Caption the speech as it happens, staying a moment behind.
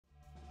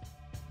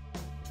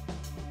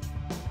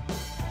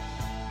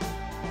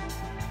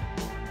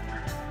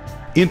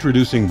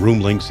Introducing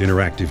Roomlinx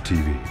Interactive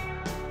TV.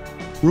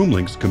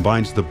 Roomlinx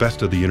combines the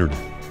best of the internet,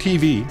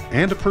 TV,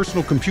 and a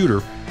personal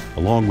computer,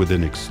 along with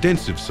an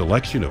extensive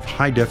selection of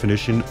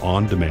high-definition,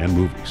 on-demand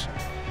movies.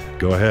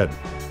 Go ahead,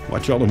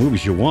 watch all the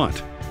movies you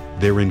want.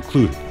 They're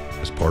included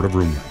as part of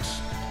Roomlinx.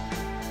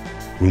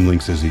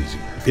 Roomlinx is easy,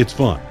 it's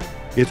fun,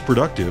 it's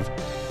productive,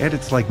 and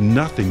it's like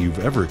nothing you've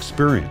ever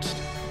experienced.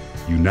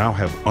 You now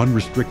have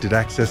unrestricted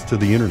access to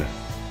the internet.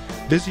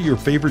 Visit your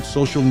favorite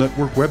social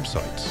network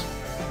websites.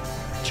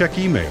 Check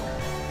email.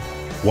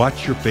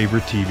 Watch your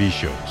favorite TV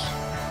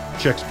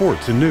shows. Check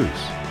sports and news.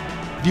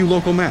 View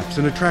local maps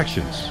and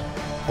attractions,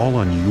 all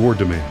on your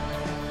demand.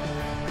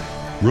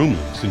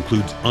 Roomlinx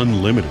includes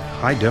unlimited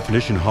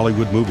high-definition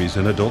Hollywood movies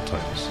and adult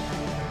titles.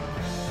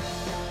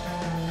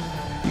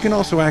 You can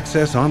also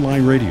access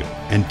online radio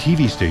and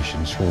TV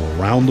stations from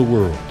around the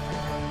world.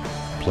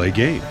 Play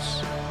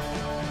games.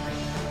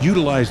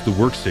 Utilize the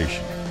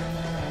workstation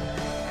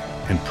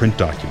and print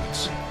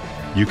documents.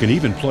 You can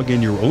even plug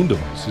in your own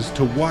devices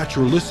to watch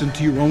or listen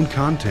to your own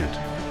content.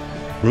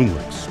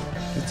 Roomlinx,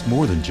 it's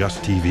more than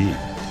just TV.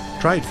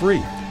 Try it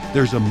free.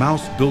 There's a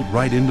mouse built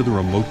right into the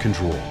remote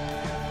control.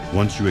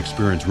 Once you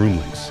experience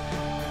Roomlinx,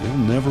 you'll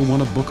never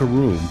want to book a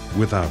room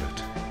without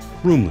it.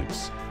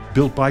 Roomlinx,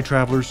 built by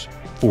travelers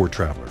for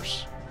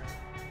travelers.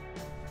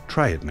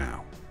 Try it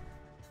now.